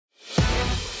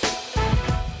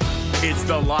It's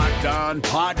the Locked On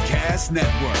Podcast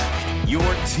Network, your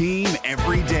team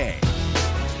every day.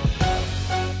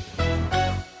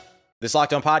 This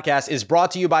Locked On Podcast is brought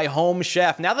to you by Home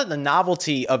Chef. Now that the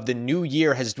novelty of the new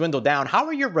year has dwindled down, how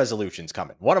are your resolutions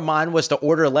coming? One of mine was to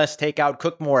order less takeout,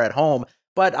 cook more at home,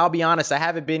 but I'll be honest, I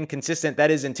haven't been consistent. That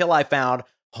is until I found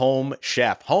Home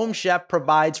Chef. Home Chef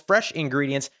provides fresh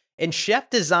ingredients and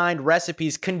chef-designed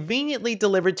recipes conveniently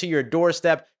delivered to your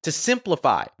doorstep to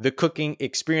simplify the cooking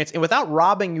experience and without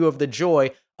robbing you of the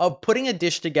joy of putting a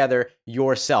dish together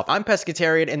yourself. I'm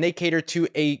pescatarian and they cater to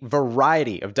a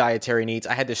variety of dietary needs.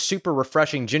 I had this super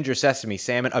refreshing ginger sesame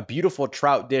salmon, a beautiful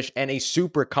trout dish, and a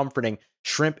super comforting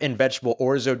shrimp and vegetable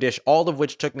orzo dish, all of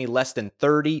which took me less than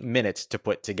 30 minutes to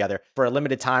put together. For a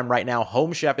limited time right now,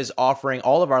 Home Chef is offering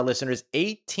all of our listeners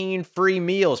 18 free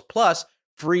meals plus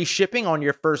free shipping on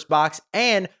your first box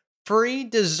and free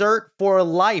dessert for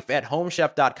life at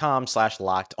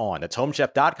homechef.com/lockedon. That's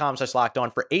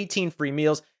homechef.com/lockedon for 18 free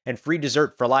meals and free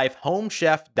dessert for life.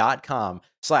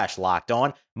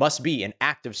 Homechef.com/lockedon. Must be an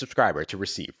active subscriber to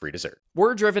receive free dessert.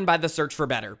 We're driven by the search for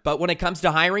better, but when it comes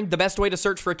to hiring, the best way to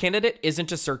search for a candidate isn't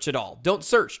to search at all. Don't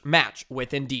search, match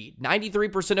with Indeed.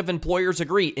 93% of employers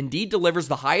agree Indeed delivers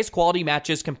the highest quality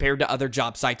matches compared to other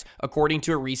job sites, according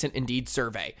to a recent Indeed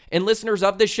survey. And listeners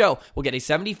of this show will get a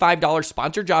 $75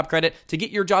 sponsored job credit to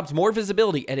get your jobs more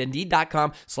visibility at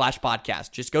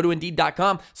Indeed.com/podcast. Just go to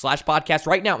Indeed.com/podcast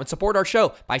right now and support our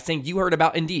show by saying you heard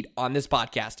about Indeed on this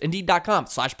podcast.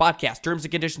 Indeed.com/podcast. Terms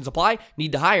and conditions apply.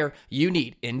 Need to hire? You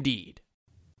need Indeed.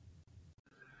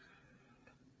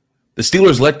 The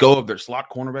Steelers let go of their slot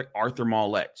cornerback, Arthur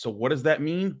Maulet. So what does that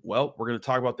mean? Well, we're going to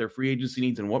talk about their free agency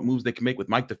needs and what moves they can make with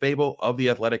Mike DeFabo of The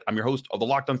Athletic. I'm your host of the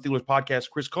Locked On Steelers podcast,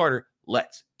 Chris Carter.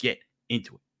 Let's get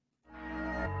into it.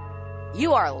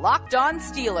 You are Locked On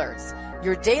Steelers,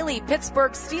 your daily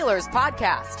Pittsburgh Steelers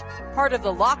podcast, part of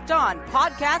the Locked On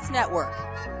Podcast Network,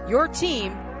 your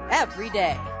team every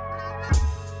day.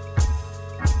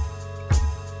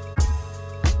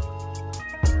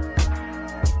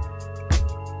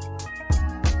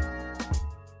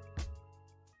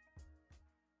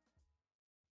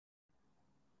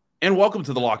 And welcome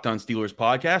to the Locked On Steelers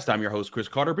podcast. I'm your host, Chris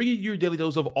Carter, bringing you your daily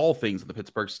dose of all things in the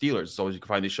Pittsburgh Steelers. As always, you can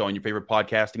find this show on your favorite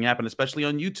podcasting app and especially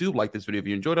on YouTube. Like this video if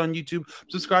you enjoyed it on YouTube.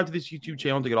 Subscribe to this YouTube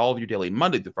channel to get all of your daily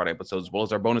Monday through Friday episodes as well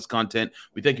as our bonus content.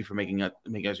 We thank you for making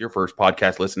us your first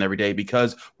podcast listen every day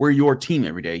because we're your team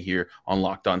every day here on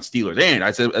Locked On Steelers. And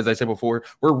as I said before,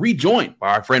 we're rejoined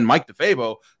by our friend Mike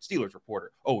DeFabo, Steelers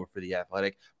reporter over for The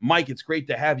Athletic. Mike, it's great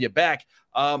to have you back.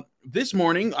 This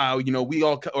morning, we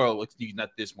all, not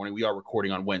this morning, we are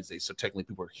recording on Wednesday, so technically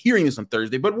people are hearing this on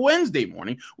Thursday, but Wednesday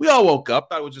morning, we all woke up,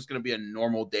 thought it was just going to be a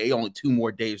normal day, only 2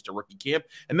 more days to rookie camp,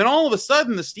 and then all of a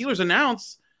sudden, the Steelers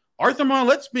announced Arthur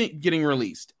Maulet's getting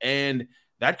released, and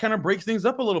that kind of breaks things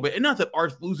up a little bit, and not that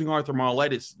losing Arthur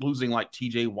Maulet is losing like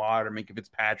TJ Watt or Minkah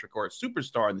Fitzpatrick or a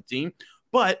superstar on the team,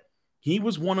 but he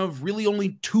was one of really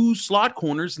only 2 slot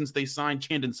corners since they signed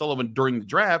Chandon Sullivan during the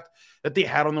draft that they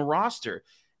had on the roster.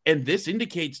 And this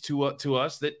indicates to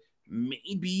us that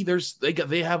maybe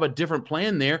they have a different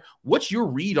plan there. What's your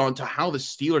read on to how the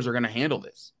Steelers are going to handle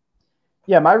this?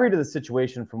 Yeah, my read of the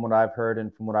situation from what I've heard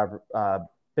and from what I've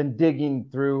been digging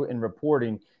through and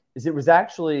reporting is it was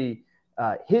actually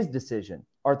his decision,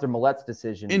 Arthur Maulet's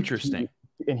decision. Interesting.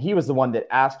 And he was the one that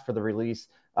asked for the release.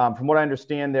 From what I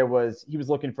understand, he was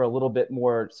looking for a little bit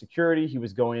more security. He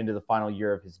was going into the final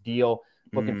year of his deal,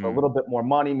 looking for a little bit more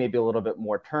money, maybe a little bit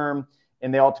more term.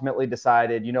 And they ultimately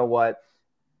decided, you know what,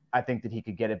 I think that he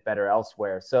could get it better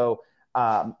elsewhere. So,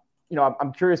 I'm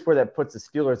curious where that puts the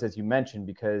Steelers, as you mentioned,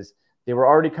 because they were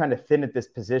already kind of thin at this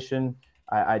position.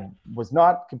 I was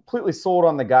not completely sold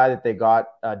on the guy that they got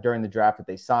during the draft that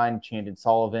they signed, Chandon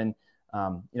Sullivan.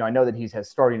 I know that he has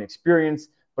starting experience,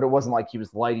 but it wasn't like he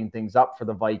was lighting things up for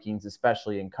the Vikings,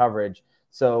 especially in coverage.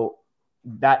 So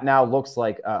that now looks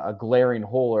like a glaring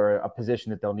hole or a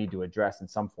position that they'll need to address in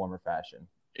some form or fashion.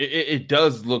 It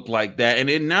does look like that. And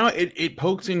it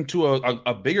pokes into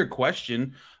a bigger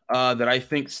question that I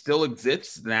think still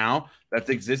exists now, that's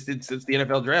existed since the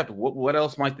NFL draft. What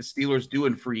else might the Steelers do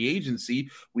in free agency?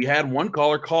 We had one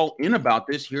caller call in about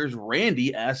this. Here's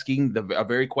Randy asking a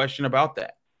very question about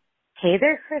that. Hey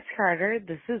there, Chris Carter.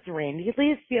 This is Randy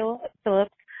Lee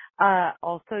Phillips,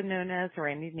 also known as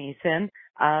Randy Neeson,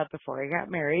 before I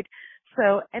got married.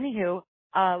 So, anywho,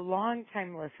 a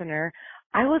long-time listener,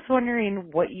 I was wondering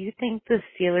what you think the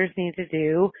Steelers need to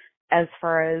do as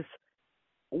far as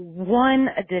one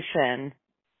addition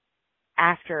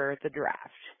after the draft.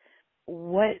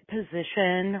 What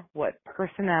position, what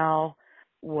personnel,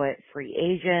 what free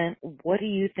agent, what do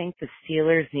you think the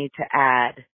Steelers need to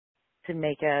add to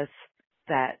make us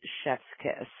that chef's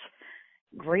kiss.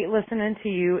 Great listening to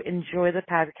you. Enjoy the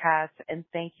podcast. And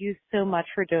thank you so much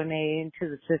for donating to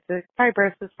the Cystic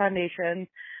Fibrosis Foundation.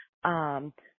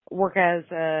 Work as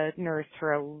a nurse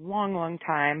for a long, long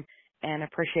time and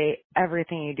appreciate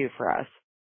everything you do for us.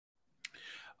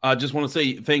 I just want to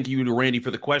say thank you to Randy for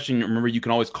the question. Remember, you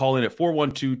can always call in at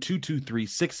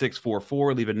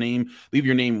 412-223-6644. Leave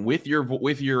your name with your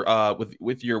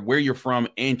where you're from,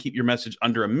 and keep your message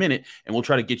under a minute, and we'll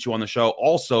try to get you on the show.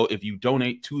 Also, if you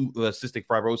donate to the Cystic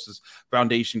Fibrosis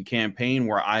Foundation campaign,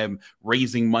 where I am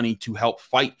raising money to help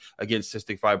fight against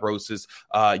cystic fibrosis,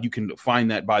 you can find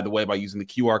that, by the way, by using the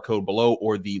QR code below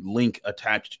or the link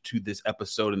attached to this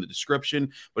episode in the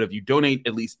description. But if you donate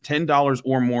at least $10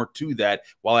 or more to that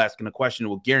while asking a question,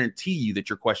 will guarantee you that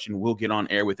your question will get on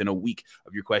air within a week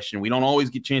of your question. We don't always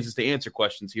get chances to answer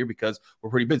questions here because we're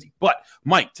pretty busy. But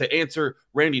Mike, to answer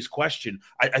Randy's question,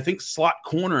 I think slot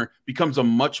corner becomes a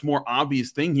much more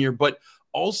obvious thing here. But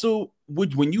also,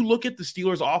 when you look at the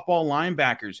Steelers off-ball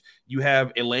linebackers, you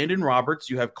have Elandon Roberts,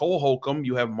 you have Cole Holcomb,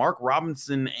 you have Mark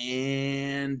Robinson,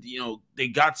 and they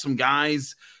got some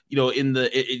guys in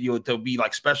the to be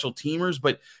like special teamers,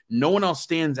 but no one else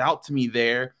stands out to me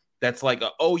there. That's like,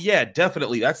 oh, yeah,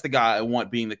 definitely. That's the guy I want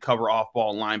being the cover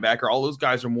off-ball linebacker. All those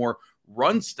guys are more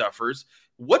run stuffers.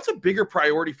 What's a bigger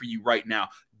priority for you right now?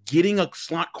 Getting a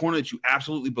slot corner that you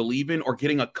absolutely believe in, or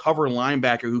getting a cover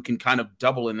linebacker who can kind of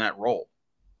double in that role?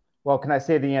 Well, can I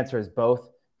say the answer is both?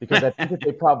 Because I think that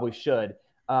they probably should.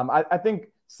 I think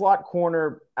slot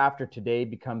corner after today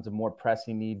becomes a more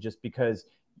pressing need, just because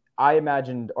I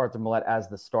imagined Arthur Maulet as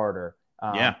the starter,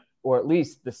 or at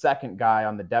least the second guy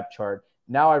on the depth chart.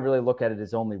 Now I really look at it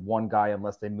as only one guy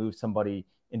unless they move somebody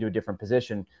into a different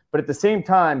position. But at the same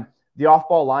time, the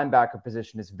off-ball linebacker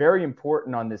position is very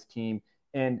important on this team.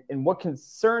 And what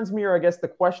concerns me, or I guess the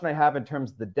question I have in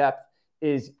terms of the depth,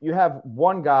 is you have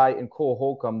one guy in Cole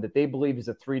Holcomb that they believe is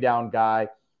a three-down guy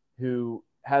who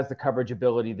has the coverage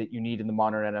ability that you need in the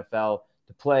modern NFL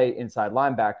to play inside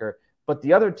linebacker. But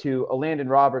the other two, Elandon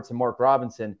Roberts and Mark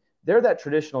Robinson, they're that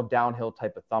traditional downhill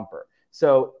type of thumper.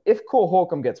 So if Cole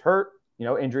Holcomb gets hurt,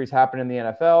 injuries happen in the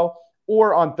NFL,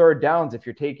 or on third downs, if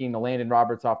you're taking Elandon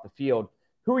Roberts off the field,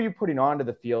 who are you putting onto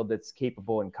the field that's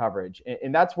capable in coverage?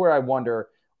 And that's where I wonder,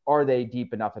 are they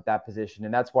deep enough at that position?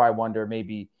 And that's why I wonder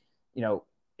maybe,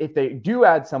 if they do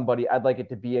add somebody, I'd like it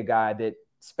to be a guy that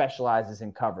specializes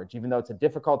in coverage. Even though it's a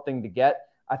difficult thing to get,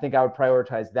 I think I would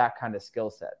prioritize that kind of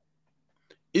skill set.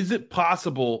 Is it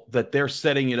possible that they're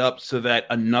setting it up so that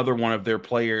another one of their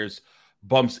players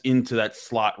bumps into that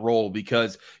slot role?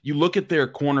 Because you look at their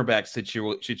cornerback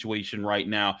situation right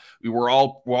now, we're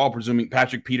all presuming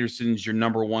Patrick Peterson's your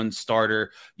number one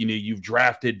starter. You've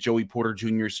drafted Joey Porter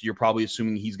Jr., so you're probably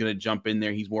assuming he's going to jump in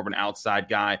there. He's more of an outside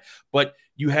guy. But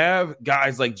you have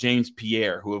guys like James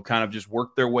Pierre who have kind of just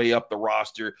worked their way up the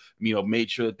roster, made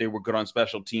sure that they were good on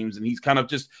special teams. And he's kind of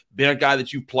just been a guy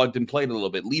that you've plugged and played a little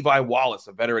bit. Levi Wallace,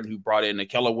 a veteran who brought in,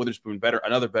 Ahkello Witherspoon,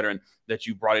 another veteran that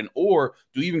you brought in. Or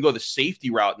do you even go the safety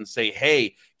route and say,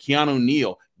 hey, Keanu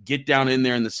Neal, get down in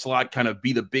there in the slot, kind of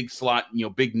be the big slot,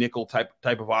 big nickel type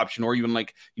of option? Or even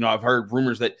like, I've heard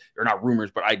rumors that, or not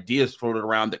rumors, but ideas floated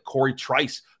around that Corey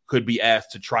Trice could be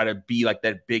asked to try to be like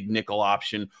that big nickel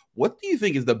option. What do you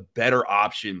think is the better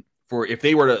option for if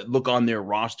they were to look on their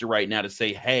roster right now to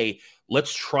say, hey,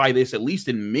 let's try this at least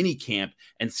in mini camp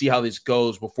and see how this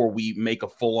goes before we make a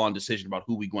full-on decision about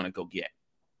who we want to go get?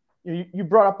 You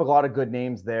brought up a lot of good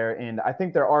names there, and I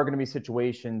think there are going to be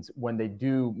situations when they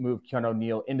do move Keanu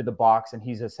Neal into the box, and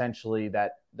he's essentially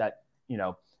that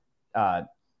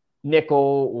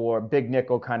nickel or big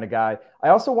nickel kind of guy. I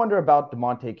also wonder about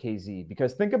DeMonte KZ,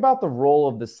 because think about the role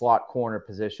of the slot corner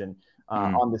position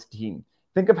on this team.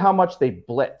 Think of how much they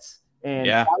blitz. And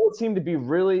that would seem to be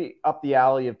really up the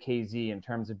alley of KZ in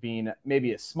terms of being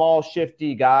maybe a small,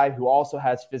 shifty guy who also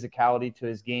has physicality to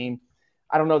his game.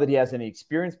 I don't know that he has any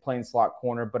experience playing slot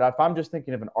corner, but if I'm just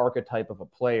thinking of an archetype of a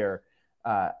player,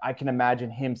 I can imagine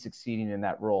him succeeding in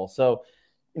that role. So,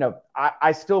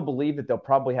 I still believe that they'll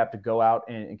probably have to go out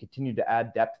and continue to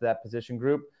add depth to that position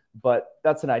group, but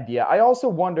that's an idea. I also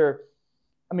wonder,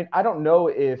 I don't know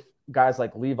if guys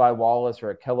like Levi Wallace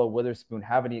or Ahkello Witherspoon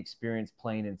have any experience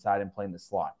playing inside and playing the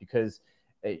slot, because,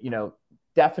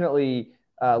 definitely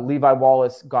Levi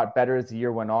Wallace got better as the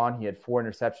year went on. He had 4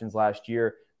 interceptions last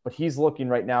year, but he's looking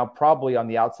right now probably on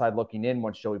the outside looking in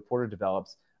once Joey Porter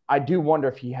develops. I do wonder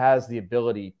if he has the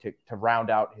ability to round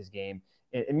out his game.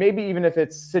 And maybe even if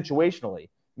it's situationally,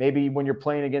 maybe when you're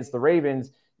playing against the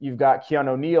Ravens, you've got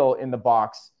Keanu Neal in the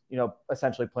box,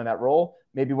 essentially playing that role.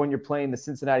 Maybe when you're playing the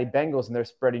Cincinnati Bengals and they're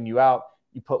spreading you out,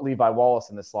 you put Levi Wallace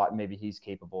in the slot, and maybe he's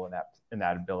capable in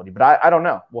that ability. But I don't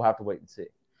know. We'll have to wait and see.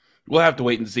 We'll have to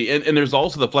wait and see. And there's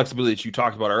also the flexibility that you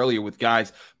talked about earlier with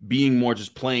guys being more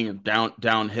just playing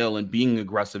downhill and being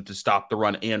aggressive to stop the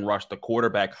run and rush the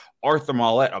quarterback. Arthur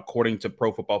Maulet, according to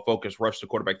Pro Football Focus, rushed the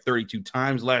quarterback 32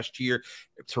 times last year.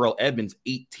 Terrell Edmonds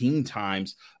 18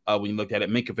 times. When you looked at it,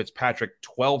 Minkah Fitzpatrick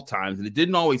 12 times, and it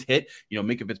didn't always hit.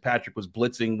 Minkah Fitzpatrick was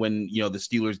blitzing when the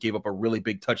Steelers gave up a really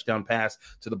big touchdown pass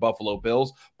to the Buffalo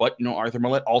Bills. But Arthur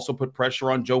Maulet also put pressure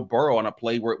on Joe Burrow on a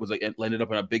play where it ended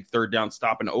up in a big third down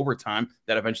stop in overtime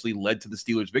that eventually led to the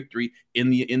Steelers' victory in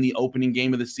the opening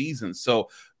game of the season. So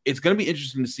it's going to be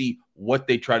interesting to see what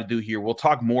they try to do here. We'll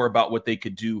talk more about what they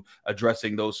could do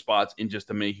addressing those spots in just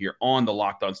a minute here on the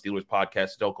Locked On Steelers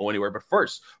podcast. Don't go anywhere. But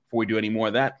first, before we do any more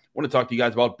of that, I want to talk to you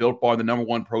guys about Built Bar, the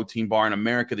 #1 protein bar in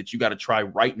America that you got to try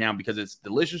right now because it's a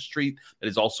delicious treat that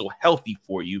is also healthy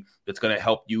for you, that's going to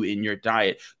help you in your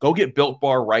diet. Go get Built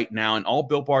Bar right now, and all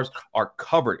Built Bars are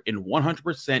covered in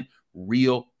 100%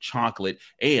 real chocolate.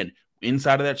 And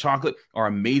inside of that chocolate are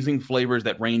amazing flavors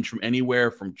that range from anywhere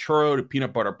from churro to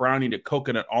peanut butter brownie to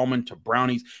coconut almond to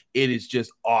brownies. It is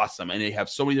just awesome. And they have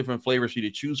so many different flavors for you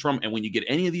to choose from. And when you get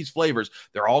any of these flavors,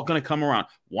 they're all going to come around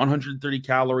 130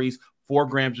 calories, 4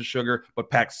 grams of sugar, but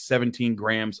packs 17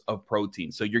 grams of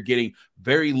protein. So you're getting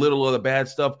very little of the bad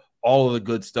stuff, all of the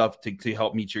good stuff to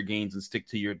help meet your gains and stick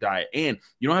to your diet. And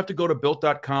you don't have to go to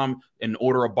built.com and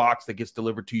order a box that gets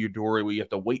delivered to your door where you have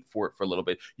to wait for it for a little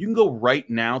bit. You can go right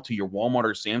now to your Walmart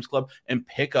or Sam's Club and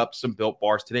pick up some Built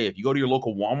Bars today. If you go to your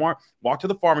local Walmart, walk to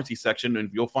the pharmacy section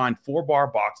and you'll find 4-bar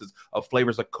boxes of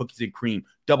flavors like cookies and cream,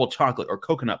 double chocolate, or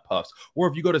coconut puffs. Or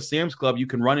if you go to Sam's Club, you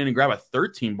can run in and grab a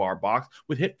 13-bar box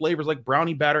with hit flavors like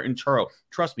brownie batter and churro.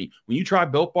 Trust me, when you try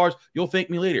Built Bars, you'll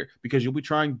thank me later because you'll be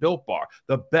trying Built Bar,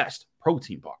 the best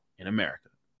protein bar in America.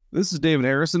 This is David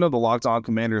Harrison of the Locked On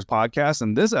Commanders podcast,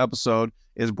 and this episode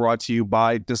is brought to you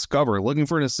by Discover. Looking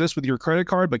for an assist with your credit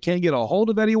card but can't get a hold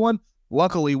of anyone?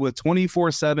 Luckily, with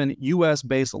 24/7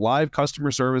 U.S.-based live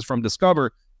customer service from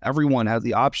Discover, everyone has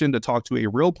the option to talk to a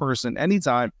real person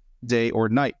anytime, day or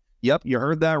night. Yep, you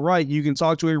heard that right. You can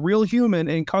talk to a real human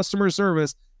in customer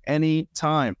service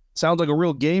anytime. Sounds like a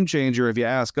real game changer if you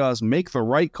ask us. Make the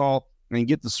right call and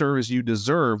get the service you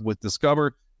deserve with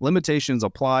Discover. Limitations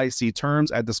apply. See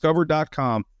terms at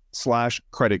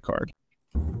discover.com/creditcard.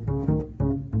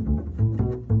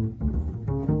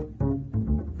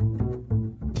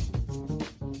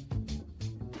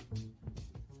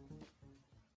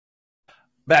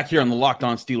 Back here on the Locked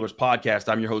On Steelers podcast,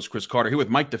 I'm your host, Chris Carter, here with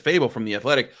Mike DeFabo from The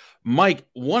Athletic. Mike,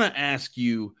 want to ask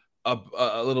you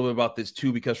a little bit about this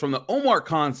too, because from the Omar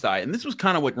Khan side, and this was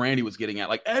kind of what Randy was getting at,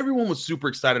 like everyone was super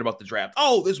excited about the draft.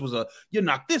 Oh, this was you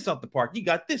knocked this out the park. You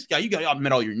got this guy. You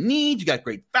met all your needs. You got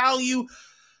great value.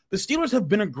 The Steelers have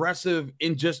been aggressive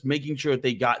in just making sure that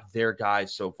they got their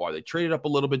guys so far. They traded up a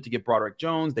little bit to get Broderick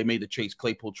Jones. They made the Chase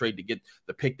Claypool trade to get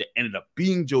the pick that ended up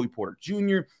being Joey Porter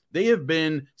Jr. They have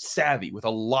been savvy with a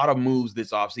lot of moves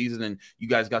this offseason, and you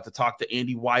guys got to talk to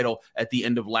Andy Weidel at the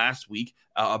end of last week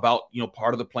about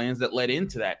part of the plans that led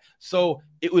into that. So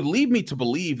it would lead me to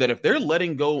believe that if they're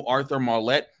letting go Arthur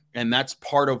Maulet, and that's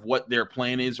part of what their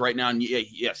plan is right now. And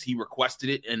yes, he requested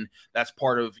it, and that's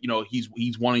part of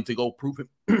he's wanting to go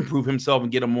prove himself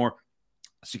and get a more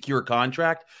secure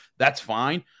contract. That's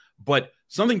fine, but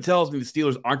something tells me the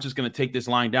Steelers aren't just going to take this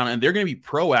line down, and they're going to be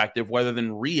proactive rather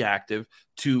than reactive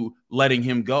to letting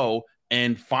him go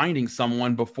and finding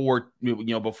someone before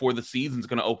the season's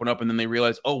going to open up, and then they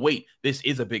realize, oh wait, this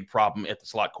is a big problem at the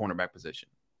slot cornerback position.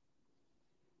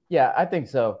 Yeah, I think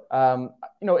so.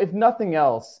 If nothing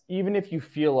else, even if you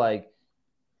feel like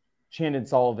Chandon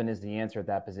Sullivan is the answer at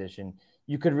that position,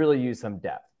 you could really use some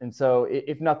depth. And so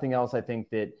if nothing else, I think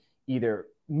that either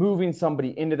moving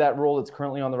somebody into that role that's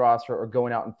currently on the roster or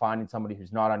going out and finding somebody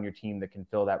who's not on your team that can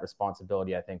fill that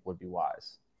responsibility, I think would be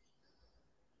wise.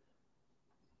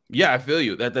 Yeah, I feel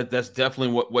you. That's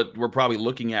definitely what we're probably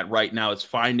looking at right now is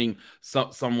finding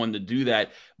someone to do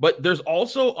that. But there's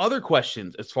also other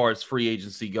questions as far as free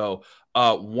agency go.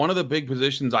 One of the big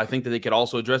positions I think that they could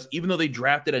also address, even though they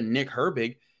drafted a Nick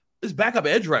Herbig, is backup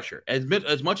edge rusher. As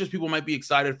much as people might be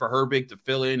excited for Herbig to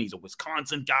fill in, he's a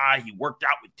Wisconsin guy. He worked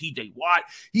out with TJ Watt.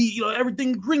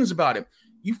 Everything rings about him.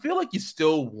 You feel like you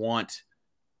still want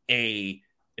an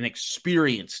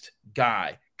experienced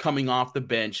guy coming off the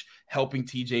bench, helping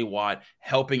TJ Watt,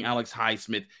 helping Alex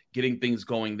Highsmith, getting things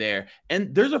going there.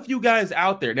 And there's a few guys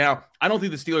out there. Now, I don't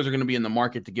think the Steelers are going to be in the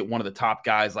market to get one of the top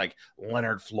guys like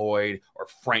Leonard Floyd or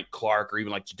Frank Clark or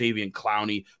even like Jadeveon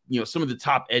Clowney. Some of the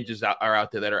top edges are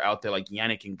out there like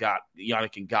Yannick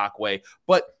Ngakoue.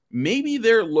 But maybe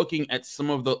they're looking at some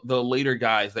of the later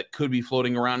guys that could be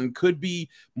floating around and could be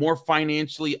more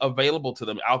financially available to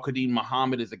them. Al-Qadim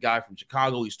Muhammad is a guy from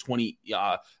Chicago. He's 28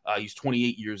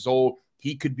 years old.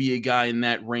 He could be a guy in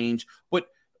that range. But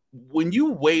when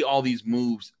you weigh all these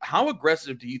moves, how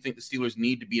aggressive do you think the Steelers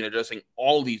need to be in addressing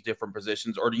all these different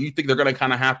positions? Or do you think they're going to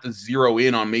kind of have to zero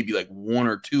in on maybe like one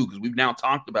or two? Because we've now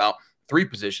talked about 3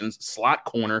 positions: slot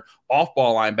corner,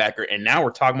 off-ball linebacker, and now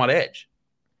we're talking about edge.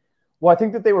 Well, I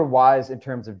think that they were wise in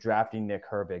terms of drafting Nick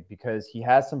Herbig because he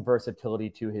has some versatility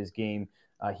to his game.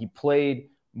 He played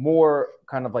more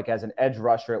kind of like as an edge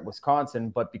rusher at Wisconsin,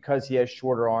 but because he has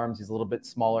shorter arms, he's a little bit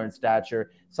smaller in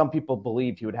stature. Some people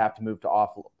believed he would have to move to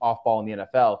off ball in the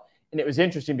NFL. And it was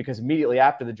interesting because immediately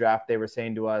after the draft, they were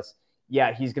saying to us,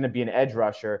 yeah, he's going to be an edge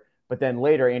rusher. But then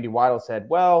later, Andy Weidel said,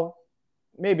 well,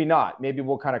 maybe not. Maybe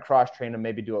we'll kind of cross-train him,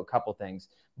 maybe do a couple things.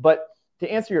 But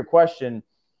to answer your question,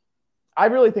 I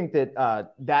really think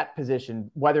that that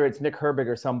position, whether it's Nick Herbig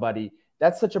or somebody,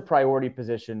 that's such a priority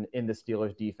position in the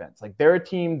Steelers defense. Like they're a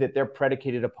team that they're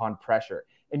predicated upon pressure.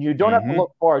 And you don't have to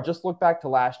look far. Just look back to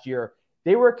last year.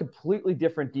 They were a completely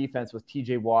different defense with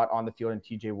TJ Watt on the field and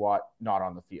TJ Watt not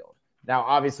on the field. Now,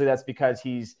 obviously that's because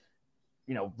he's,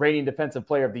 reigning defensive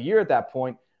player of the year at that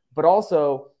point. But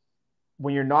also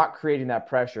when you're not creating that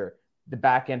pressure, the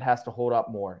back end has to hold up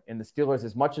more. And the Steelers,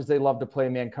 as much as they love to play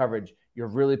man coverage, you're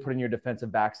really putting your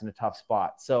defensive backs in a tough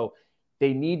spot. So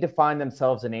they need to find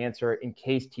themselves an answer in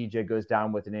case TJ goes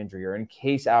down with an injury or in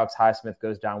case Alex Highsmith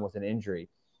goes down with an injury.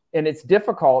 And it's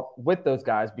difficult with those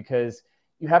guys because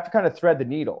you have to kind of thread the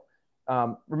needle.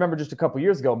 Remember just a couple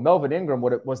years ago, Melvin Ingram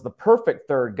was the perfect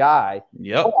third guy,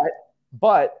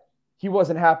 but he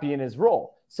wasn't happy in his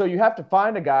role. So you have to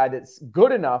find a guy that's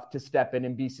good enough to step in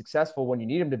and be successful when you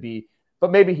need him to be,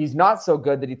 but maybe he's not so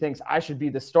good that he thinks I should be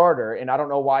the starter. And I don't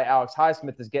know why Alex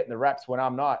Highsmith is getting the reps when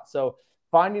I'm not. So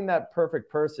finding that perfect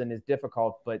person is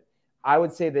difficult, but I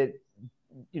would say that,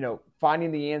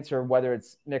 finding the answer, whether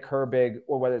it's Nick Herbig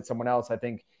or whether it's someone else, I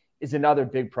think is another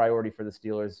big priority for the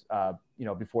Steelers,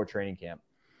 before training camp.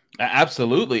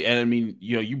 Absolutely. And I mean,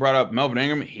 you brought up Melvin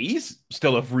Ingram. He's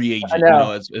still a free agent,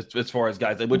 as far as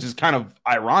guys, which is kind of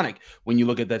ironic when you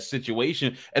look at that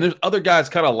situation. And there's other guys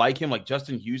kind of like him, like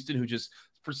Justin Houston, who just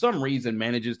for some reason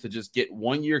manages to just get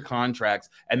 1-year contracts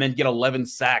and then get 11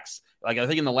 sacks. Like I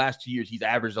think in the last 2 years, he's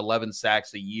averaged 11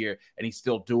 sacks a year and he's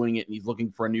still doing it. And he's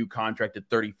looking for a new contract at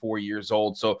 34 years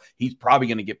old. So he's probably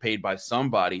going to get paid by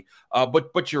somebody.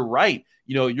 But you're right.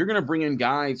 You're going to bring in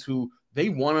guys who they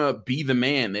want to be the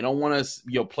man. They don't want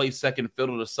to, play second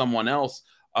fiddle to someone else.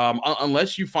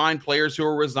 Unless you find players who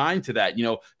are resigned to that.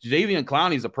 Jadeveon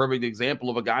Clowney is a perfect example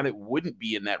of a guy that wouldn't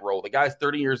be in that role. The guy's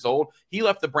 30 years old. He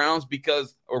left the Browns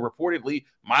because, or reportedly,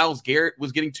 Myles Garrett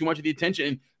was getting too much of the attention.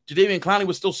 And Jadeveon Clowney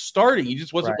was still starting. He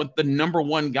just wasn't the number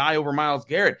one guy over Myles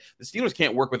Garrett. The Steelers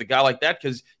can't work with a guy like that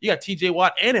because you got TJ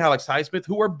Watt and Alex Highsmith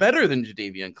who are better than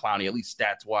Jadeveon Clowney, at least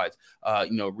stats-wise,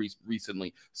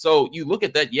 recently. So you look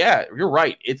at that, yeah, you're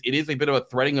right. It is a bit of a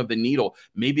threading of the needle.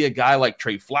 Maybe a guy like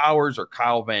Trey Flowers or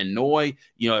Kyle Van Noy,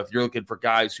 if you're looking for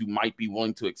guys who might be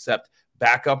willing to accept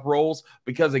backup roles,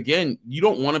 because again, you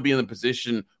don't want to be in the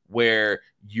position where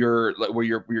you're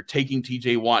taking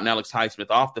TJ Watt and Alex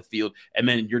Highsmith off the field, and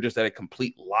then you're just at a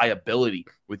complete liability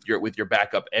with your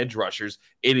backup edge rushers.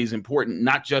 It is important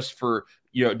not just for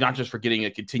getting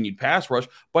a continued pass rush,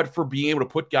 but for being able to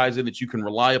put guys in that you can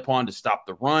rely upon to stop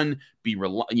the run, be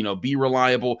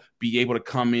reliable, be able to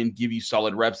come in, give you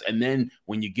solid reps. And then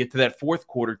when you get to that fourth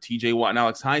quarter, TJ Watt and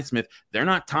Alex Highsmith, they're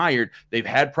not tired. They've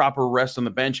had proper rest on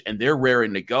the bench and they're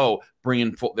raring to go,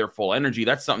 bringing their full energy.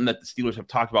 That's something that the Steelers have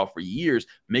talked about for years,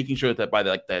 making sure that by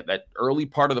that early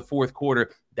part of the fourth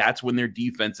quarter, that's when their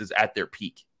defense is at their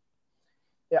peak.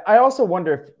 Yeah, I also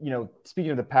wonder if,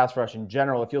 speaking of the pass rush in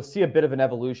general, if you'll see a bit of an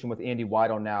evolution with Andy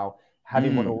Weidel now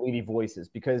having one of the leading voices.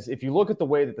 Because if you look at the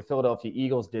way that the Philadelphia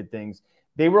Eagles did things,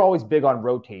 they were always big on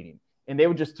rotating. And they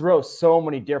would just throw so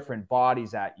many different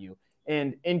bodies at you.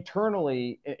 And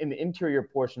internally, in the interior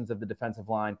portions of the defensive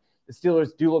line, the Steelers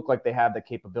do look like they have the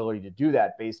capability to do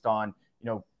that based on,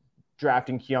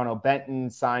 drafting Keanu Benton,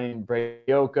 signing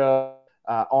Brayoka,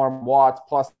 Arm Watts,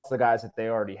 plus the guys that they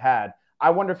already had. I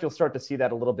wonder if you'll start to see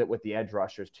that a little bit with the edge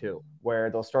rushers too,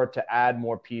 where they'll start to add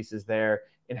more pieces there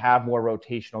and have more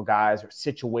rotational guys or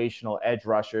situational edge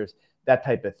rushers, that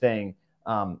type of thing.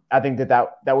 I think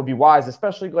that would be wise,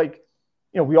 especially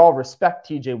we all respect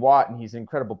TJ Watt and he's an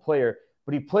incredible player,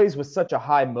 but he plays with such a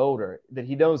high motor that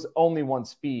he knows only one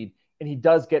speed, and he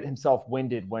does get himself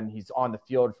winded when he's on the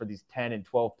field for these 10 and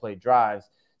 12 play drives.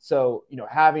 So,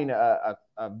 having a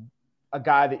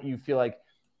guy that you feel like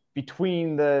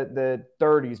between the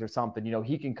 30s or something,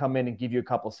 he can come in and give you a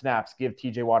couple snaps, give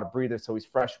TJ Watt a breather so he's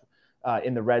fresh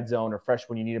in the red zone or fresh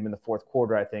when you need him in the fourth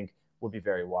quarter, I think would be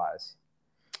very wise.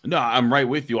 No, I'm right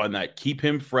with you on that. Keep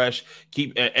him fresh,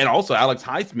 and also Alex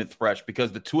Highsmith fresh,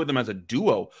 because the two of them as a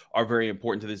duo are very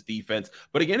important to this defense.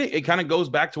 But again, it kind of goes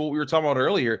back to what we were talking about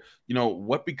earlier.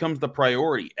 What becomes the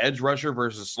priority? Edge rusher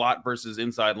versus slot versus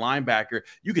inside linebacker.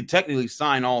 You could technically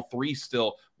sign all three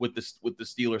still with the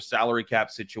Steelers salary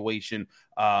cap situation,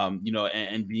 and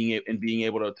being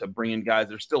able to bring in guys.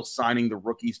 They're still signing the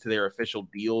rookies to their official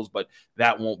deals, but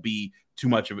that won't be too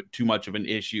much of an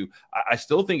issue. I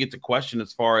still think it's a question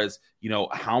as far as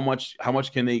how much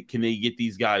can they get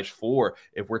these guys for,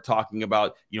 if we're talking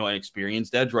about an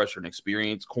experienced edge rusher, an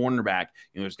experienced cornerback.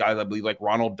 There's guys I believe like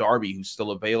Ronald Darby who's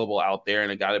still available out there,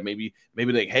 and a guy that maybe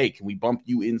like, hey, can we bump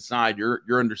you inside? You're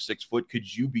under 6 foot.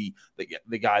 Could you be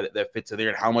the guy that fits in there?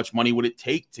 And how much money would it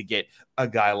take to get a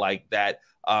guy like that?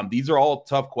 These are all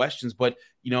tough questions, but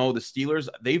the Steelers,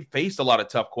 they've faced a lot of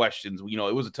tough questions.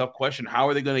 It was a tough question. How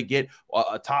are they going to get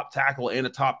a top tackle and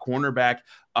a top cornerback,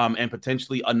 and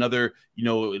potentially another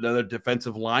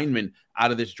defensive lineman out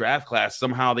of this draft class?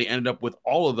 Somehow they ended up with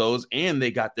all of those, and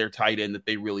they got their tight end that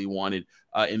they really wanted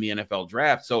in the NFL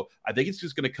draft. So I think it's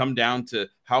just going to come down to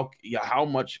how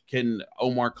much can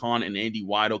Omar Khan and Andy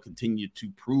Weidel continue to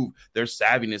prove their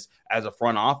savviness as a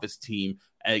front office team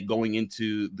going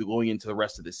into the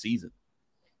rest of the season.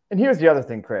 And here's the other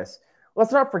thing, Chris.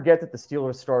 Let's not forget that the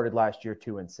Steelers started last year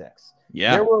 2-6.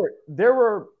 Yeah, there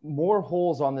were more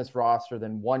holes on this roster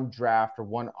than one draft or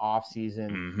one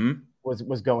offseason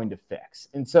was going to fix.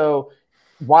 And so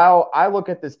while I look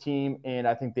at this team and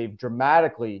I think they've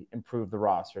dramatically improved the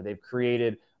roster, they've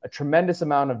created a tremendous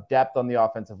amount of depth on the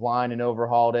offensive line and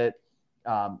overhauled it.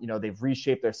 They've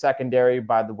reshaped their secondary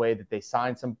by the way that they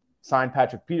signed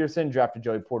Patrick Peterson, drafted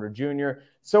Joey Porter Jr.,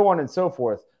 so on and so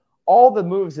forth. All the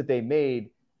moves that they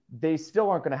made, they still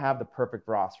aren't going to have the perfect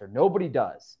roster. Nobody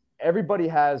does. Everybody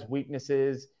has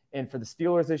weaknesses. And for the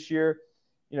Steelers this year,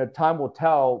 time will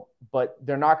tell, but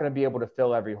they're not going to be able to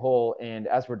fill every hole. And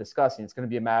as we're discussing, it's going to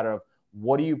be a matter of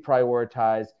what do you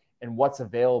prioritize and what's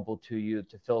available to you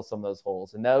to fill some of those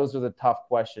holes. And those are the tough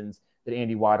questions that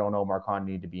Andy Weidel and Omar Khan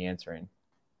need to be answering.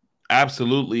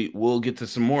 Absolutely. We'll get to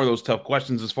some more of those tough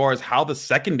questions as far as how the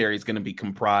secondary is going to be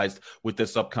comprised with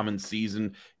this upcoming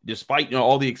season, despite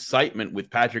all the excitement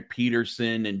with Patrick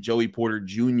Peterson and Joey Porter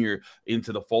Jr.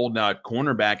 into the fold now at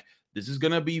cornerback. This is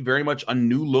going to be very much a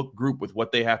new look group with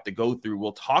what they have to go through.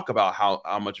 We'll talk about how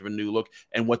much of a new look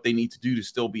and what they need to do to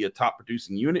still be a top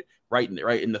producing unit right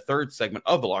in the third segment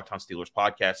of the Locked On Steelers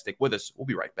podcast. Stick with us. We'll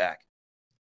be right back.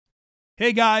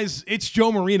 Hey guys, it's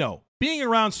Joe Marino. Being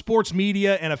around sports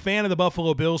media and a fan of the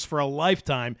Buffalo Bills for a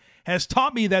lifetime has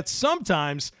taught me that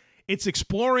sometimes it's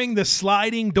exploring the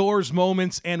sliding doors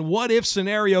moments and what-if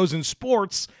scenarios in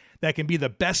sports that can be the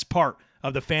best part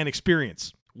of the fan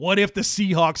experience. What if the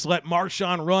Seahawks let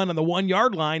Marshawn run on the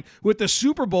 1-yard line with the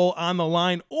Super Bowl on the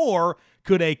line? Or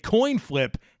could a coin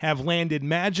flip have landed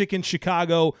Magic in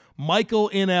Chicago, Michael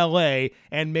in L.A.,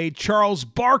 and made Charles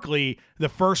Barkley the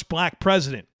first black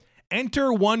president? Enter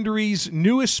Wondery's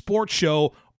newest sports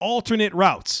show, Alternate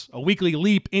Routes, a weekly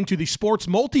leap into the sports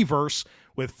multiverse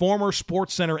with former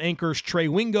SportsCenter anchors Trey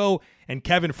Wingo and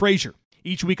Kevin Frazier.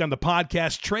 Each week on the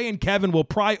podcast, Trey and Kevin will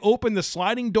pry open the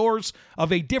sliding doors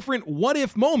of a different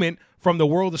what-if moment from the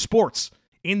world of sports.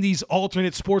 In these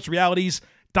alternate sports realities,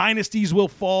 dynasties will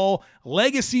fall,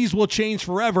 legacies will change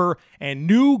forever, and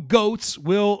new GOATs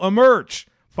will emerge.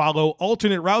 Follow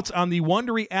Alternate Routes on the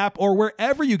Wondery app or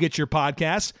wherever you get your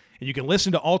podcasts. And you can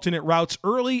listen to Alternate Routes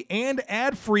early and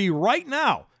ad-free right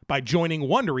now by joining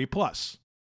Wondery Plus.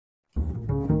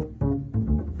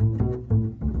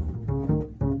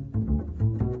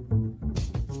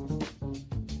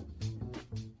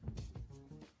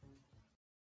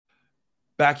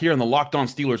 Back here on the Locked On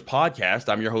Steelers podcast,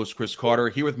 I'm your host, Chris Carter,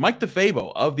 here with Mike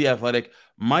DeFabo of The Athletic.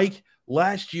 Mike,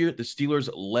 last year, the Steelers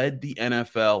led the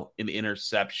NFL in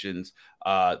interceptions.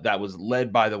 That was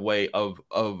led by the way of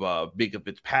Big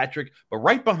Fitzpatrick, but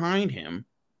right behind him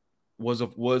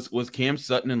was Cam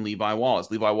Sutton and Levi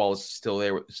Wallace. Levi Wallace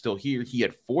is still here. He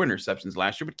had 4 interceptions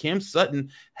last year, but Cam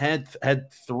Sutton had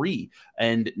 3,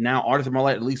 and now Arthur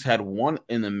Maulet at least had 1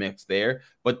 in the mix there.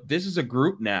 But this is a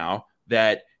group now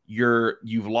that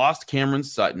you've lost Cameron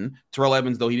Sutton. Terrell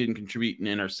Evans, though he didn't contribute in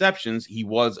interceptions, he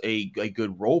was a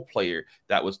good role player.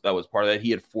 That was part of that.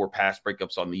 He had 4 pass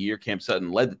breakups on the year. Cam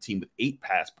Sutton led the team with 8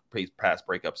 pass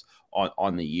breakups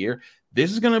on the year.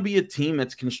 this is going to be a team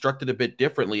that's constructed a bit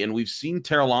differently. And we've seen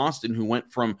Terrell Austin, who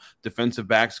went from defensive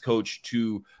backs coach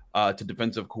to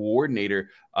defensive coordinator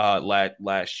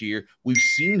last year. We've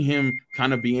seen him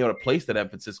kind of being able to place that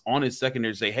emphasis on his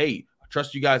secondary, say, hey, I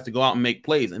trust you guys to go out and make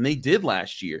plays. And they did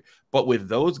last year. But with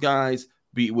those guys,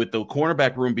 with the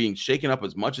cornerback room being shaken up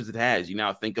as much as it has, you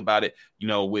now think about it,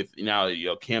 with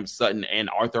Cam Sutton and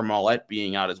Arthur Maulet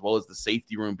being out, as well as the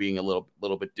safety room being a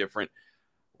little bit different.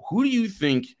 Who do you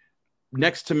think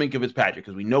next to Minkah Fitzpatrick,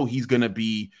 because we know he's going to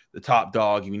be the top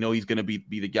dog and we know he's going to be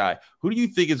the guy, who do you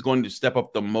think is going to step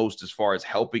up the most as far as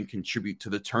helping contribute to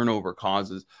the turnover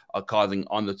causing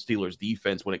on the Steelers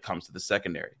defense when it comes to the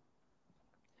secondary?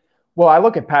 Well, I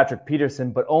look at Patrick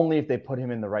Peterson, but only if they put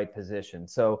him in the right position.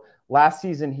 So last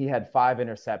season, he had 5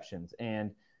 interceptions.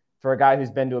 And for a guy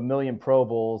who's been to 1 million Pro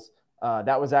Bowls,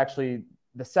 that was actually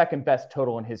the second best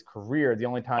total in his career. The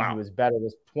only time he was better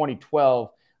was 2012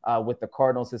 with the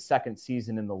Cardinals, his second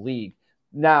season in the league.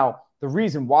 Now, the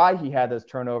reason why he had those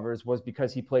turnovers was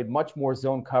because he played much more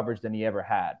zone coverage than he ever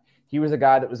had. He was a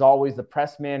guy that was always the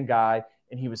press man guy,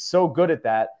 and he was so good at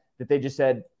that they just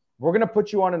said, we're going to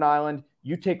put you on an island.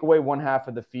 You take away one half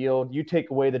of the field. You take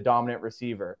away the dominant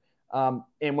receiver. And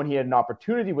when he had an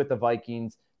opportunity with the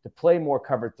Vikings to play more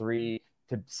cover 3,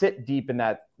 to sit deep in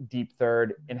that deep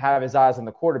third and have his eyes on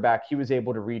the quarterback, he was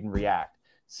able to read and react.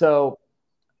 So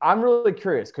I'm really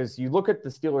curious because you look at the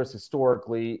Steelers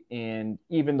historically and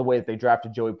even the way that they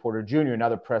drafted Joey Porter Jr.,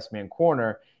 another press man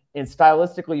corner, and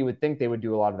stylistically you would think they would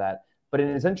do a lot of that. But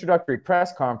in his introductory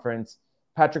press conference,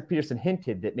 Patrick Peterson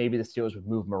hinted that maybe the Steelers would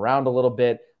move him around a little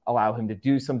bit, allow him to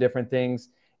do some different things.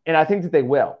 And I think that they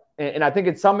will. And I think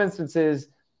in some instances,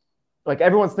 like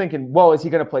everyone's thinking, well, is he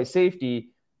going to play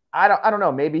safety? I don't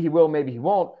know. Maybe he will, maybe he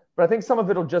won't. But I think some of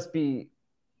it will just be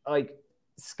like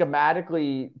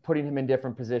schematically putting him in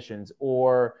different positions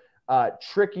or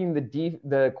tricking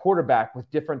the quarterback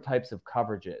with different types of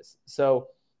coverages. So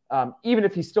even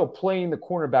if he's still playing the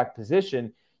cornerback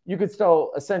position, you could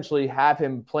still essentially have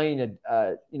him playing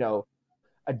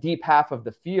a deep half of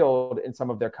the field in some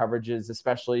of their coverages,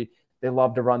 especially they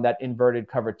love to run that inverted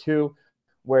cover 2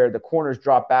 where the corners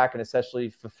drop back and essentially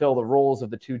fulfill the roles of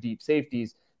the 2 deep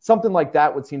safeties. Something like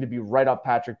that would seem to be right up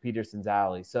Patrick Peterson's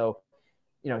alley. So,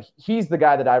 he's the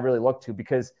guy that I really look to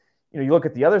because, you look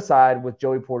at the other side with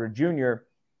Joey Porter Jr.,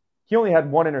 he only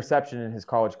had 1 interception in his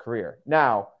college career.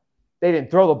 Now, they didn't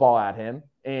throw the ball at him,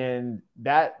 and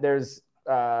that there's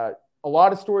a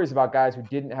lot of stories about guys who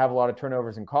didn't have a lot of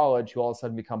turnovers in college who all of a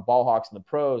sudden become ball hawks in the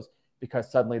pros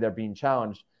because suddenly they're being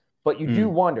challenged. But you do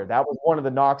wonder, that was one of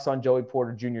the knocks on Joey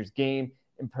Porter Jr.'s game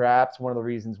and perhaps one of the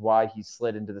reasons why he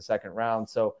slid into the second round.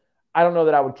 So I don't know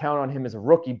that I would count on him as a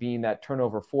rookie being that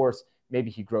turnover force. Maybe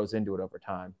he grows into it over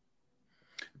time.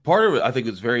 Part of it, I think,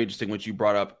 is very interesting, what you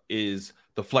brought up is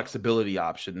the flexibility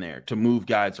option there to move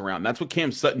guys around. That's what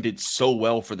Cam Sutton did so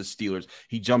well for the Steelers.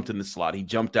 He jumped in the slot. He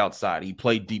jumped outside. He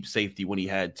played deep safety when he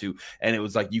had to. And it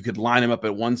was like you could line him up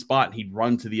at one spot and he'd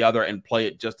run to the other and play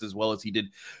it just as well as he did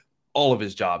all of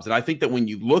his jobs. And I think that when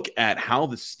you look at how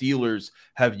the Steelers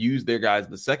have used their guys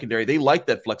in the secondary, they like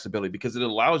that flexibility because it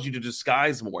allows you to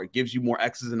disguise more. It gives you more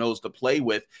X's and O's to play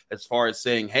with as far as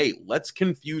saying, hey, let's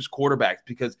confuse quarterbacks,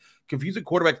 because confusing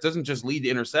quarterbacks doesn't just lead to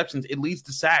interceptions, it leads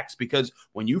to sacks, because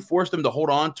when you force them to hold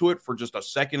on to it for just a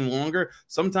second longer,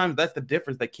 sometimes that's the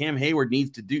difference that Cam Hayward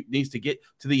needs to get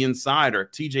to the inside, or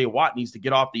TJ Watt needs to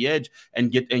get off the edge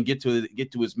and get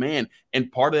to his man. And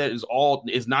part of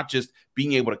that is not just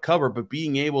being able to cover, but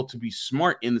being able to be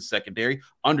smart in the secondary,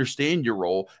 understand your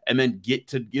role, and then get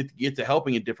to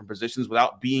helping in different positions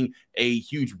without being a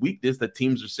huge weakness that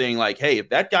teams are saying like, hey, if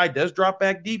that guy does drop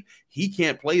back deep, he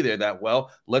can't play there that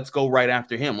well. Let's go right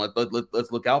after him.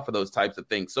 Let's look out for those types of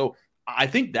things. So I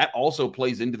think that also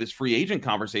plays into this free agent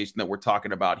conversation that we're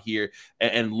talking about here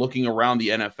and looking around the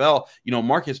NFL. You know,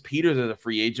 Marcus Peters is a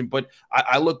free agent, but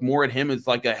I look more at him as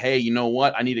like hey, you know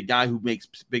what? I need a guy who makes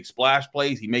big splash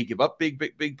plays. He may give up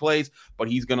big plays, but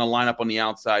he's going to line up on the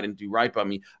outside and do right by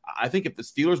me. I think if the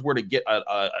Steelers were to get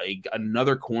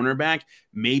another cornerback,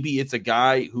 maybe it's a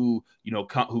guy who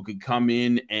could come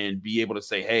in and be able to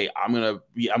say, hey, I'm going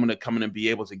to come in and be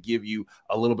able to give you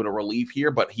a little bit of relief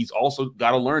here, but he's also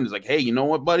got to learn is like, hey, you know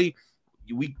what, buddy?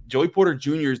 Joey Porter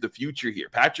Jr. is the future here.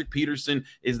 Patrick Peterson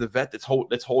is the vet that's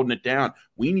holding it down.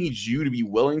 We need you to be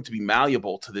willing to be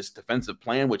malleable to this defensive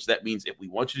plan, which that means if we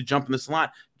want you to jump in the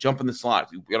slot, jump in the slot.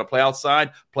 If we got to play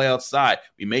outside, play outside.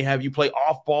 We may have you play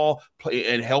off ball, play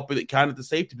and help with it kind of the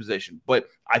safety position. But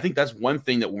I think that's one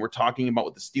thing that when we're talking about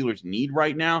what the Steelers need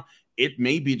right now, it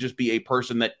may just be a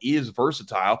person that is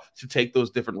versatile to take those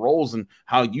different roles. And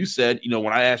how you said, when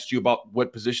I asked you about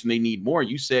what position they need more,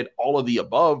 you said all of the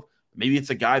above. maybe it's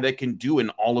a guy that can do an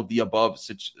all of the above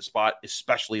spot,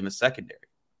 especially in the secondary.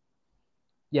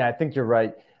 Yeah, I think you're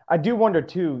right. I do wonder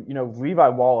too, Levi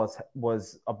Wallace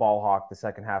was a ball hawk the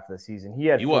second half of the season. He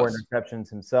had four interceptions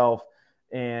himself.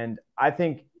 And I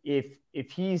think if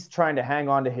he's trying to hang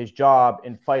on to his job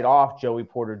and fight off Joey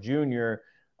Porter Jr.,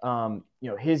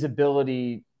 his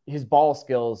ability, his ball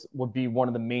skills would be one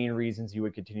of the main reasons you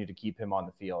would continue to keep him on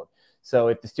the field. So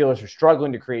if the Steelers are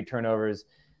struggling to create turnovers,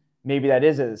 maybe that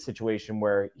is a situation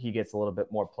where he gets a little bit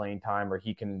more playing time, or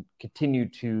he can continue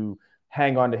to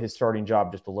hang on to his starting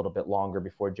job just a little bit longer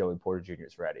before Joey Porter Jr.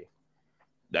 is ready.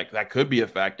 That could be a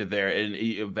factor there.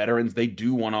 And veterans, they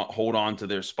do want to hold on to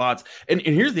their spots. And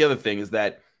here's the other thing is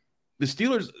that the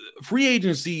Steelers free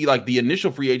agency, like the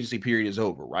initial free agency period is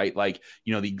over, right? Like,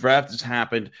 the draft has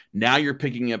happened. Now you're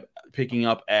picking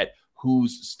up at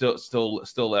who's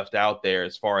still left out there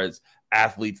as far as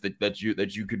athletes that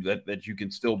you can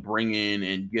still bring in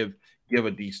and give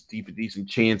a decent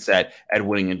chance at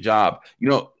winning a job.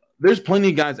 There's plenty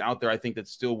of guys out there, I think, that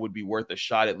still would be worth a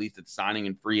shot, at least at signing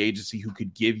in free agency, who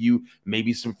could give you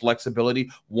maybe some flexibility.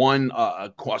 One,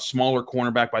 a smaller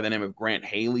cornerback by the name of Grant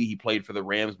Haley. He played for the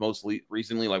Rams mostly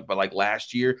recently, but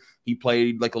last year, he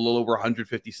played like a little over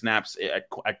 150 snaps at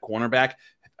cornerback.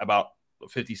 About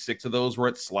 56 of those were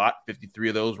at slot, 53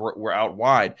 of those were out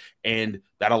wide, and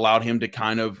that allowed him to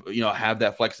kind of have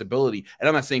that flexibility. And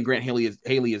I'm not saying Grant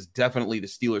Haley is definitely the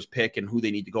Steelers pick and who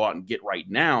they need to go out and get right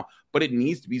now, but it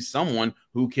needs to be someone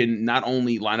who can not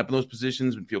only line up in those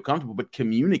positions and feel comfortable, but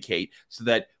communicate so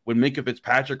that when Minkah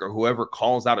Fitzpatrick or whoever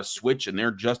calls out a switch and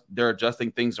they're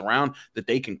adjusting things around, that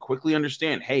they can quickly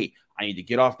understand, hey, I need to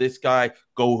get off this guy,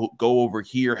 go over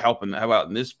here, help him out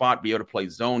in this spot, be able to play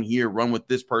zone here, run with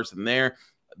this person there.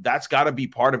 That's got to be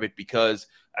part of it, because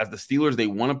as the Steelers, they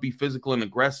want to be physical and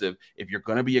aggressive. If you're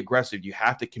going to be aggressive, you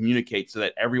have to communicate so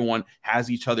that everyone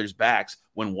has each other's backs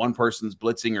when one person's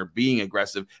blitzing or being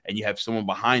aggressive, and you have someone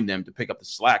behind them to pick up the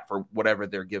slack for whatever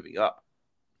they're giving up.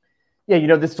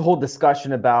 Yeah, this whole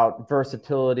discussion about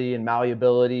versatility and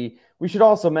malleability, we should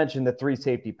also mention the 3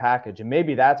 safety package, and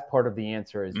maybe that's part of the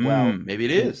answer as well. Maybe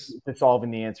it is. To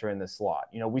solving the answer in the slot.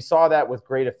 We saw that with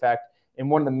great effect, and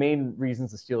one of the main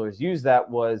reasons the Steelers used that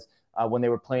was when they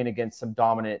were playing against some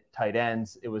dominant tight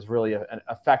ends. It was really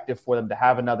effective for them to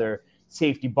have another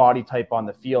safety body type on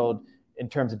the field in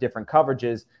terms of different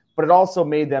coverages, but it also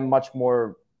made them much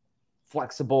more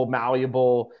flexible,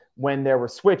 malleable when there were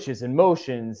switches and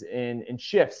motions and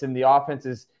shifts and the offense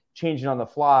is changing on the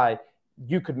fly.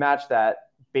 You could match that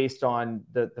based on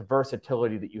the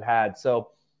versatility that you had. So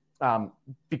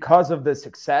because of the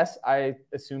success, I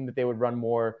assumed that they would run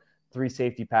more 3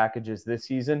 safety packages this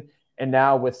season. And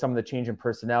now with some of the change in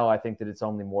personnel, I think that it's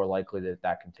only more likely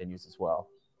that continues as well.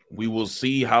 We will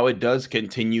see how it does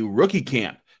continue. Rookie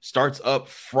camp starts up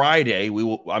Friday.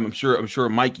 I'm sure,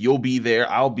 Mike, you'll be there.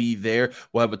 I'll be there.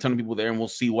 We'll have a ton of people there, and we'll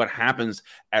see what happens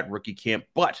at rookie camp.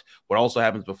 But what also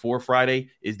happens before Friday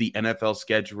is the NFL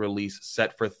schedule release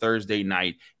set for Thursday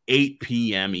night, 8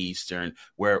 p.m. Eastern,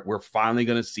 where we're finally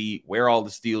going to see where all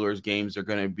the Steelers games are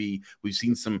going to be. We've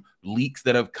seen some leaks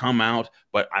that have come out,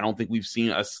 but I don't think we've seen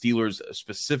a Steelers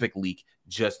specific leak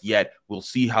just yet. We'll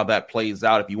see how that plays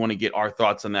out. If you want to get our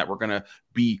thoughts on that, we're going to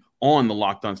be on the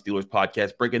Locked On Steelers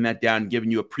podcast, breaking that down, giving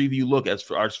you a preview look as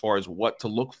far as what to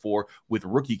look for with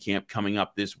rookie camp coming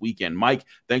up this weekend. Mike,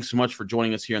 thanks so much for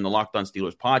joining us here in the Locked On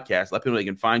Steelers podcast. Let people know they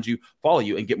can find you, follow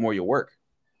you, and get more of your work.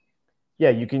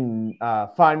 Yeah, you can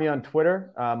find me on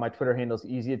Twitter. My Twitter handle is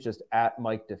easy. It's just at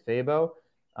Mike DeFabo.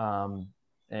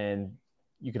 And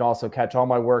you can also catch all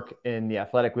my work in The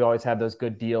Athletic. We always have those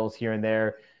good deals here and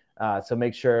there. So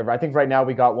make sure, I think right now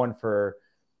we got one for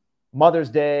Mother's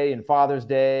Day and Father's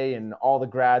Day and all the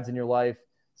grads in your life.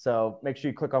 So make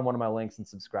sure you click on one of my links and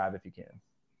subscribe if you can.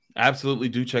 Absolutely.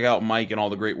 Do check out Mike and all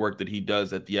the great work that he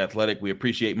does at The Athletic. We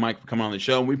appreciate Mike for coming on the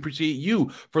show, and we appreciate you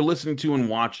for listening to and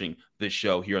watching this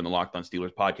show here on the Locked On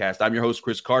Steelers podcast. I'm your host,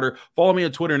 Chris Carter. Follow me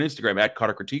on Twitter and Instagram at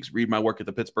Carter Critiques. Read my work at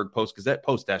the Pittsburgh Post-Gazette,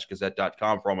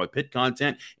 post-gazette.com for all my Pitt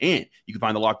content. And you can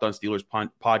find the Locked On Steelers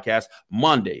podcast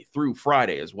Monday through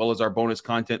Friday, as well as our bonus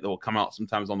content that will come out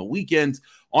sometimes on the weekends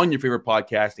on your favorite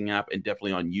podcasting app and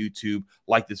definitely on YouTube.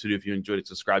 Like this video if you enjoyed it.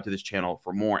 Subscribe to this channel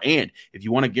for more. And if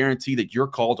you want to guarantee that your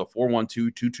call to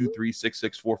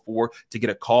 412-223-6644 to get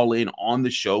a call in on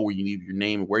the show where you leave your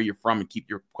name and where you're from and keep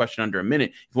your question under a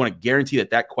minute, if you want to guarantee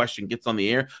that question gets on the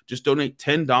air, just donate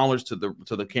 $10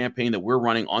 to the campaign that we're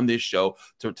running on this show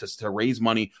to raise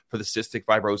money for the Cystic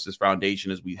Fibrosis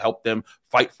Foundation as we help them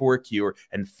fight for a cure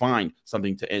and find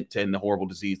something to end the horrible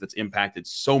disease that's impacted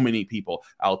so many people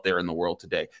out there in the world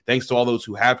today. Thanks to all those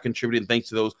who have contributed, and thanks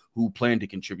to those who plan to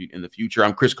contribute in the future.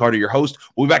 I'm Chris Carter, your host.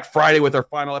 We'll be back Friday with our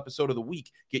final episode of the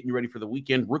week, getting you ready for the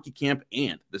weekend, rookie camp,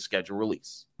 and the schedule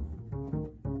release.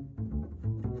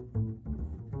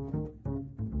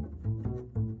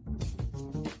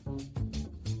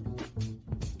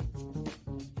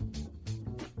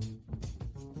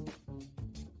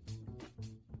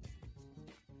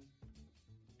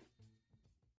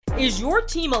 Is your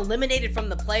team eliminated from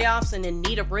the playoffs and in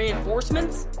need of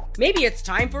reinforcements? Maybe it's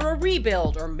time for a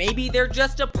rebuild, or maybe they're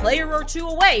just a player or two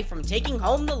away from taking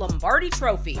home the Lombardi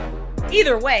Trophy.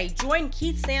 Either way, join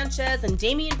Keith Sanchez and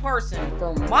Damian Parson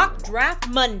for Mock Draft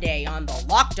Monday on the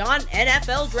Locked On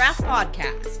NFL Draft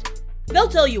Podcast. They'll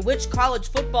tell you which college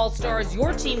football stars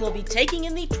your team will be taking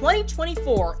in the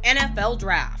 2024 NFL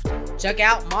Draft. Check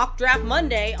out Mock Draft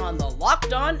Monday on the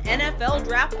Locked On NFL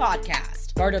Draft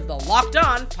Podcast, part of the Locked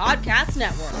On Podcast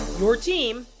Network, your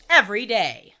team every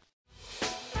day.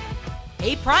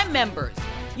 Hey, Prime members,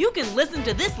 you can listen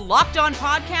to this Locked On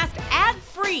podcast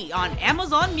ad-free on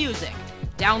Amazon Music.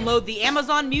 Download the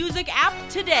Amazon Music app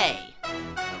today.